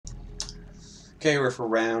Okay, we're for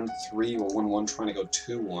round 3. We're 1-1, trying to go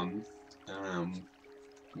 2-1.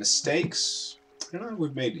 Mistakes. I don't know if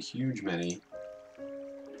we've made huge many.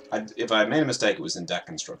 If I made a mistake, it was in deck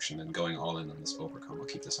construction and going all in on this overcome. I'll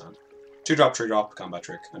keep this on. 2-drop, 3-drop, combat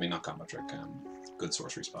trick. I mean, not combat trick. Good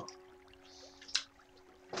sorcery spell.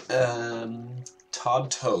 Todd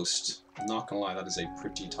Toast. I'm not gonna lie, that is a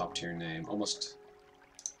pretty top tier name. Almost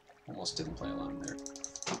didn't play along there.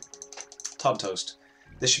 Todd Toast.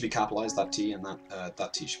 This should be capitalized, that T, and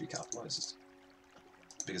that T should be capitalized.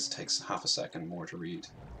 Because it takes half a second more to read.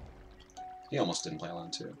 He almost didn't play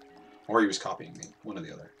along too. Or he was copying me, one or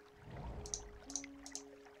the other.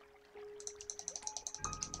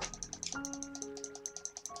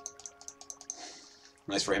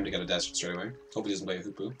 Nice for him to get a desert straight away. Hope he doesn't play a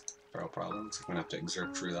HOU. Prowler. Looks like we're going to have to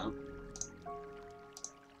exert through that.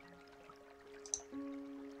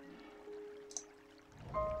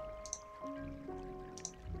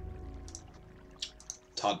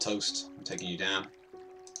 Todd Toast, I'm taking you down.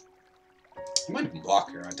 He might even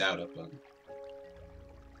block here, I doubt it, but...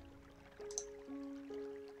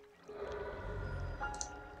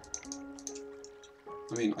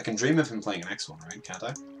 I mean, I can dream of him playing an X1, right? Can't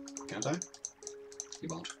I? Can't I? He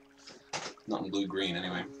won't. Not in blue-green,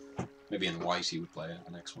 anyway. Maybe in white he would play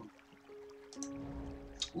an X1.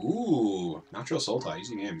 Ooh! Natural Sultai,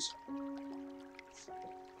 easy games.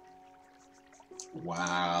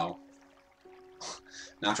 Wow.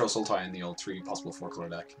 Natural Sultai in the old 3 possible 4-color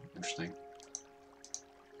deck. Interesting.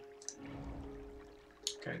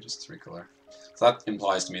 Okay, just 3-color. So that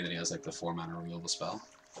implies to me that he has like the 4-mana removal spell.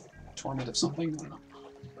 Torment of something? I don't know.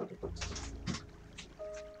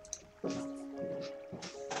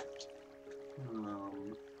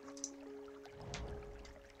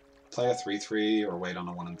 Play a 3-3 or wait on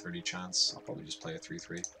a 1 in 30 chance. I'll probably just play a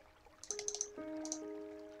 3-3.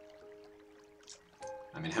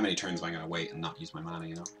 I mean, how many turns am I going to wait and not use my mana,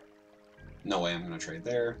 you know? No way I'm going to trade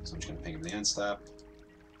there, so I'm just going to ping him the end step.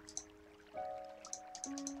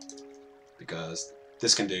 Because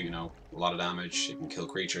this can do, you know, a lot of damage. It can kill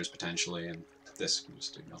creatures potentially, and this can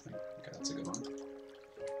just do nothing. Okay, that's a good one.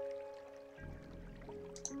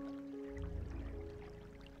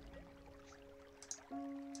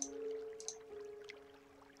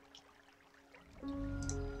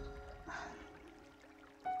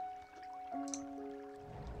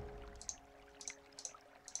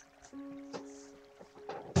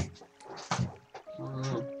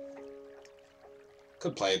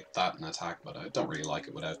 Could play that in attack, but I don't really like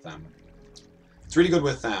it without them. It's really good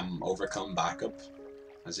with overcome backup,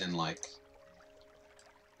 as in like,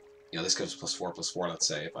 you know, this gives +4/+4. Let's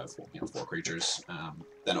say if I have 4 creatures,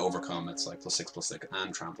 then overcome it's like +6/6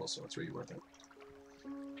 and trample, so it's really worth it.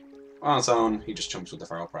 On its own, he just jumps with the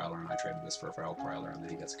Feral Prowler, and I traded this for a Feral Prowler, and then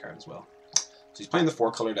he gets a card as well. So he's playing the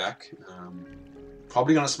 4-color deck.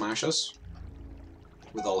 Probably gonna smash us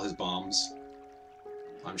with all his bombs.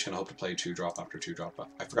 I'm just going to hope to play 2-drop after 2-drop.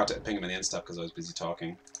 I forgot to ping him in the end step because I was busy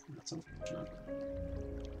talking. That's unfortunate.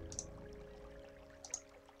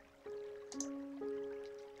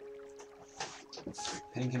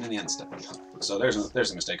 Ping him in the end step. So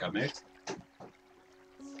there's a mistake I've made.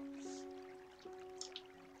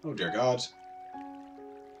 Oh dear God.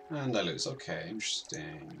 And I lose. Okay,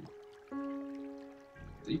 interesting.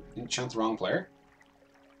 Did he enchant the wrong player?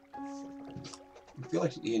 I feel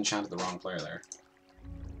like he enchanted the wrong player there.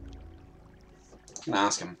 I'm gonna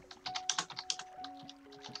ask him.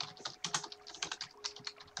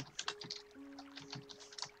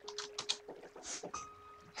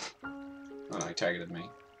 Oh no, he targeted me.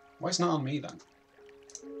 Why is it not on me then?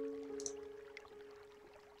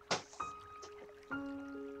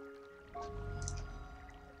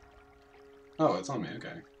 Oh, it's on me,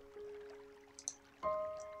 okay.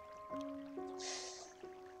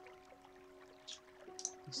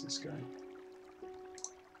 What's this guy?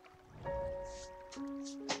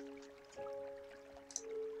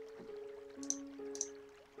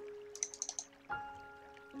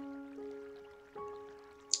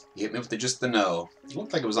 He hit me with just the no. It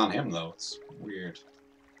looked like it was on him though. It's weird.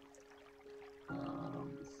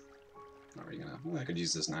 Not really gonna. Well, I could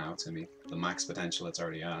use this now. It's gonna be the max potential it's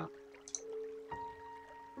already at.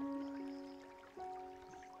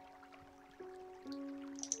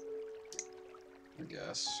 I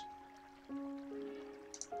guess.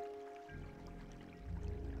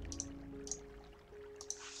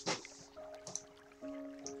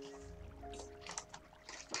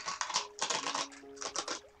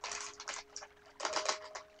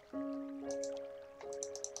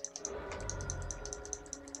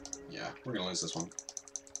 Yeah, we're gonna lose this one.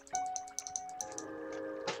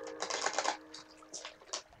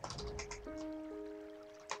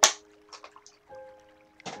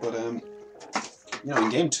 But you know, in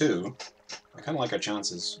game 2, I kind of like our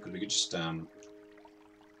chances because we could just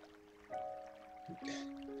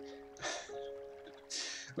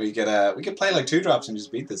we could play like 2 drops and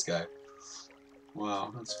just beat this guy.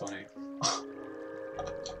 Wow, that's funny.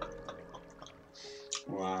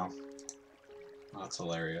 Wow, that's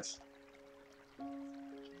hilarious.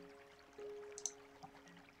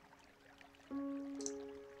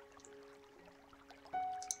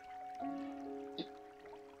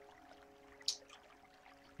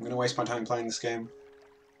 I'm gonna waste my time playing this game.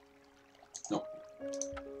 Nope.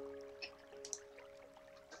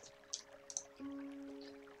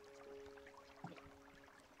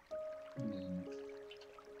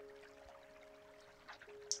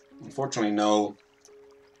 Unfortunately, no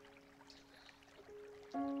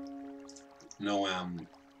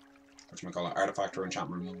whatchamacallit, artifact or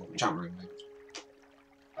enchantment removal. Enchantment removal.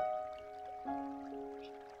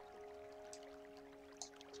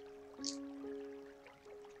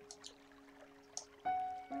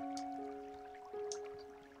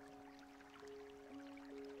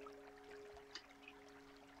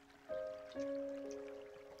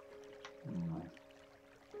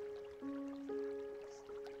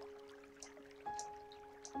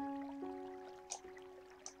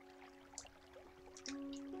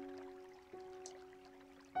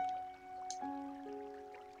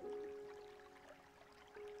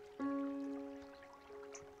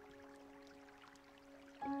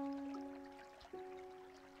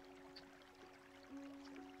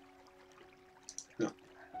 No.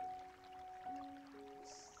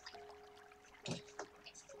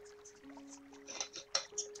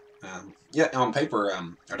 Yeah, on paper,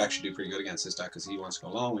 I'd actually do pretty good against this deck because he wants to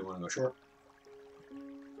go long, we want to go short.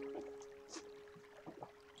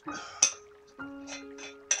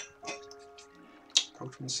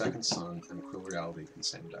 Approach from the Second Sun and Cruel Reality in the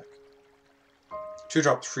same deck.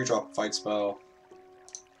 2-drop, 3-drop, fight spell.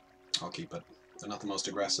 I'll keep it. They're not the most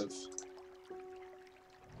aggressive.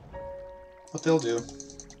 But they'll do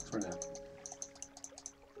for now.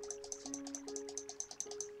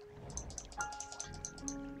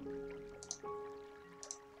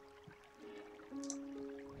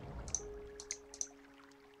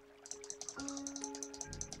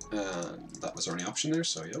 That was our only option there,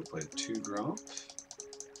 so yep, played 2-drop.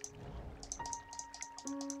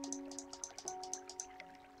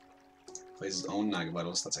 Plays his own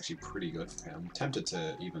Nagavitals, that's actually pretty good for him. Tempted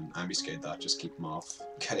to even ambuscade that, just keep him off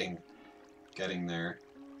getting there.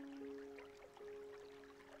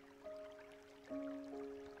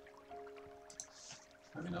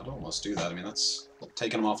 I mean, I'd almost do that. I mean, that's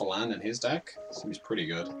taking him off a land in his deck. Seems pretty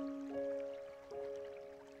good.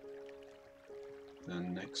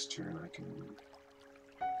 Then next turn I can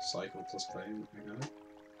cycle plus play my guy.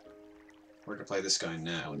 Or I can play this guy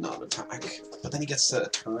now and not attack. But then he gets a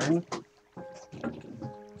turn. I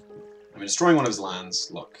mean, destroying one of his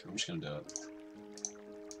lands. Look, I'm just gonna do it.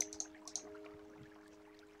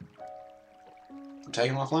 I'm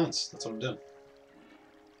taking him off lands. That's what I'm doing.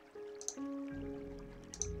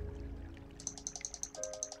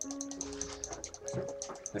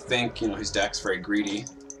 I think, you know, his deck's very greedy.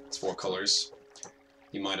 It's 4 colors.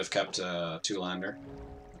 He might have kept a 2-lander.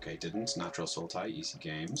 Okay, didn't. Natural Soul Tie, easy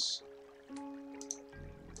games.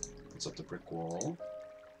 Puts up the brick wall.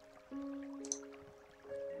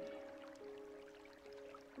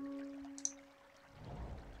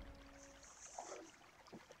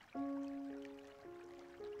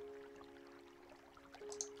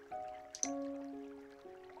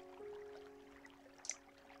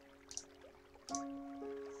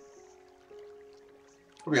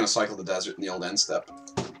 We're gonna cycle the desert in the old end step.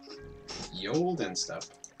 The old end step.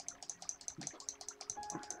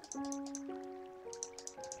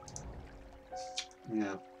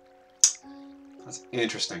 Yeah. That's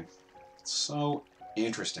interesting. So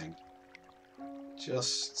interesting.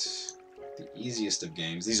 Just the easiest of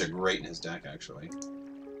games. These are great in his deck, actually.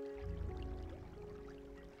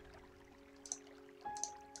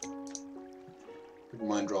 Wouldn't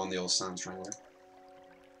mind drawing the old Sand Strangler.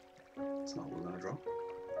 That's not what we're gonna draw.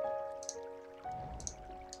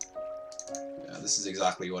 Yeah, this is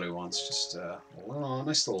exactly what he wants. Just a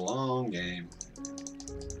nice little long game.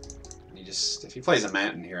 And he just, if he plays a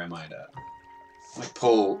mountain here, I might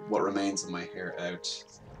pull what remains of my hair out.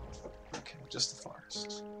 Okay, just the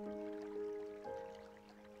forest.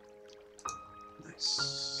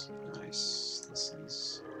 Nice, nice. This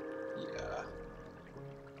is, yeah.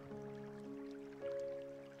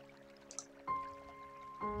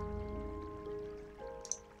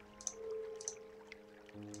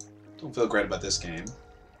 Don't feel great about this game.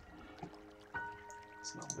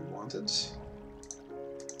 It's not what we wanted.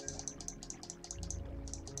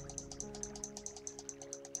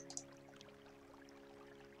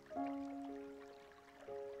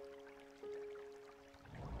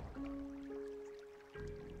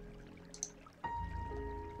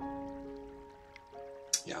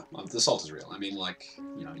 Yeah, well, the assault is real. I mean, like,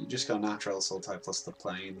 you know, you just go natural assault type plus the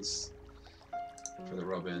planes for the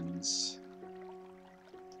rub-ins.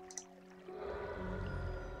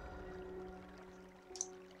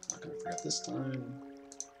 Not gonna forget this time.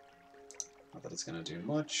 Not that it's gonna do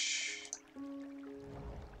much.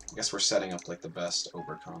 I guess we're setting up like the best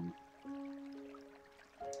overcome.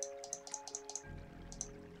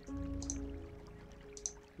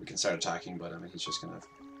 We can start attacking, but I mean, he's just gonna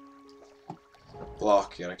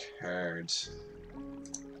block, get a card.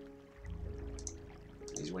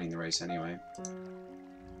 He's winning the race anyway.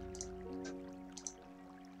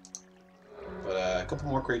 But a couple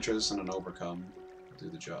more creatures and an overcome will do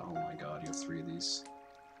the job. Oh my god, you have 3 of these.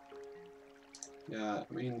 Yeah,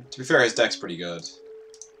 I mean, to be fair, his deck's pretty good.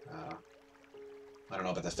 I don't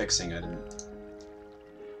know about the fixing, I didn't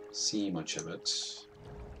see much of it.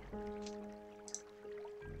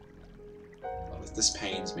 Well, this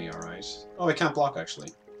pains me, alright. Oh, I can't block,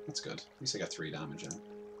 actually. That's good. At least I got 3 damage in.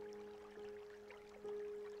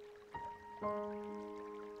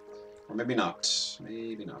 Or maybe not.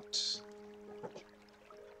 Maybe not.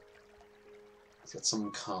 Let's get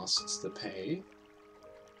some costs to pay.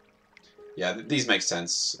 Yeah, these make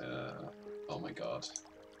sense. Oh my god.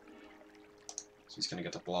 So he's gonna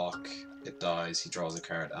get to block, it dies, he draws a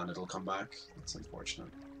card, and it'll come back. That's unfortunate.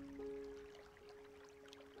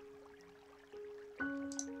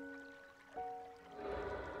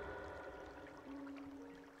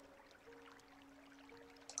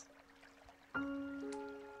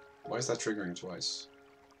 Why is that triggering twice?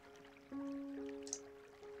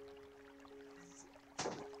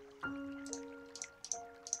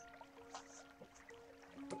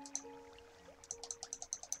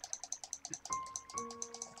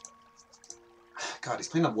 God, he's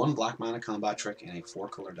playing a 1 black mana combat trick in a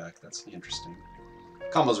 4-color deck. That's interesting.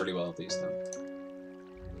 Combos really well with these, though.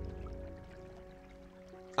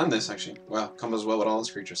 And this, actually. Well, combos well with all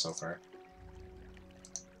his creatures so far.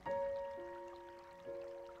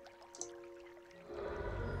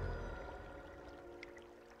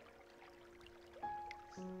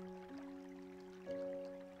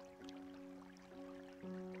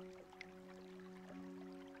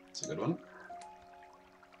 It's a good one.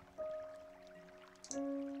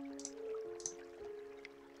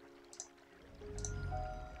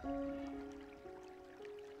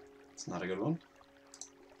 It's not a good one.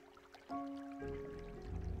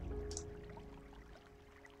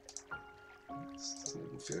 This doesn't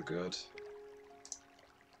even feel good.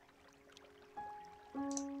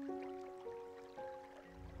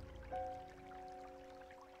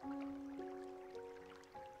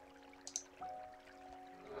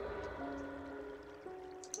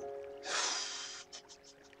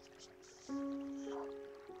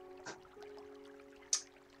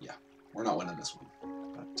 Yeah, we're not winning this one,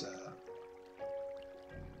 but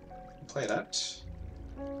play it out.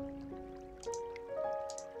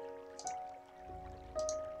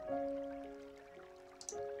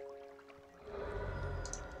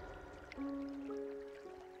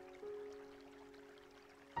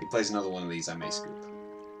 He plays another one of these, I may scoop.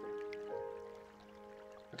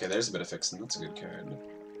 Okay, there's a bit of fixing. That's a good card.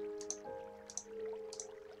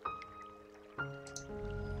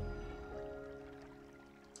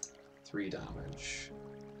 Three damage.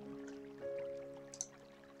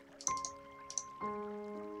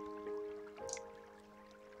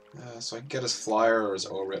 So I can get his flyer or his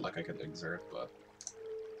Orit, like I could exert, but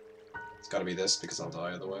it's gotta be this because I'll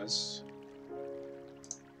die otherwise.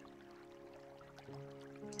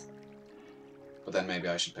 But then maybe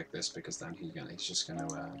I should pick this because then he's just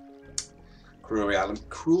gonna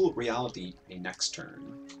cruel reality a next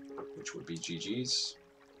turn, which would be GG's.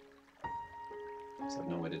 So I have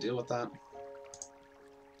no way to deal with that.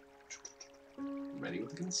 Ready with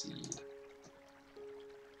the concede.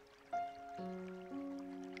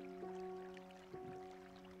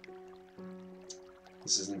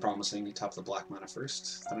 This isn't promising. You tap the black mana first.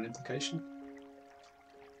 Is that an implication?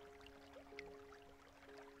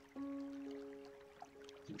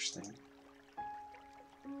 Interesting.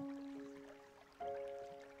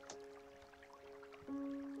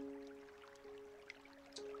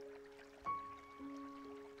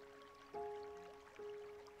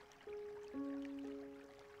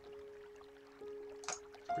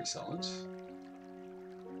 Pretty solid.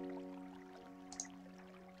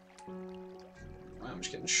 Wow, I'm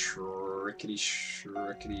just getting shrickety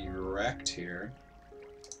wrecked here.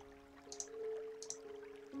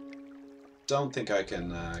 Don't think I can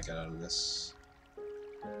get out of this.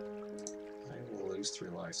 I will lose 3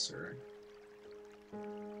 life, sir.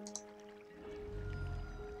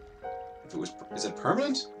 If it was, is it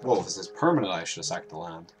permanent? Whoa, if this is permanent, I should have sacked the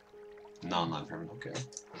land. Non-land permanent, okay.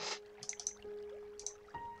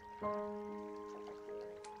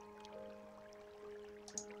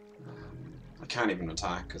 I can't even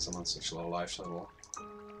attack because I'm on such a low life total.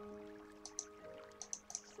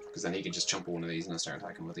 Because then he can just jump one of these and I start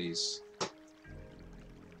attacking with these.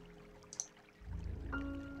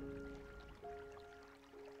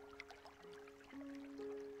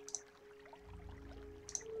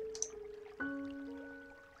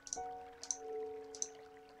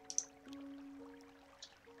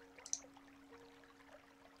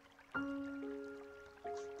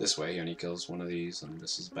 This way he only kills one of these, and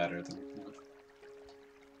this is better than...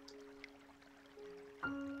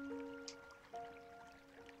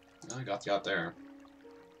 I got the out there.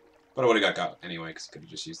 But I would have got anyway, because I could have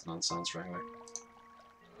just used the non-silent strangler.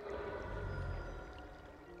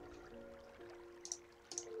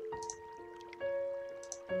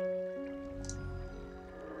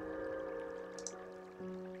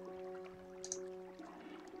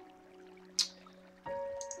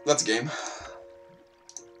 That's a game.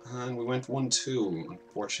 And we went 1-2,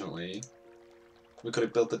 unfortunately. We could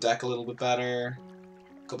have built the deck a little bit better.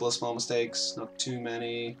 A couple of small mistakes, not too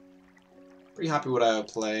many. Pretty happy with how I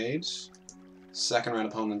played. Second round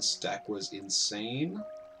opponent's deck was insane.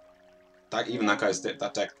 Even that guy's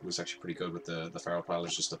that deck was actually pretty good with the Feral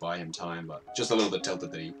Prowlers just to buy him time, but just a little bit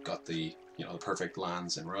tilted that he got the the perfect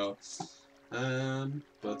lands in a row.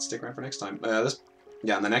 But stick around for next time.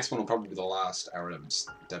 Yeah, and the next one will probably be the last Hour of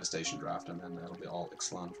Devastation draft, and then it'll be all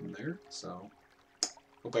Ixalan from there. So,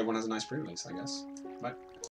 hope everyone has a nice pre-release, I guess. Bye.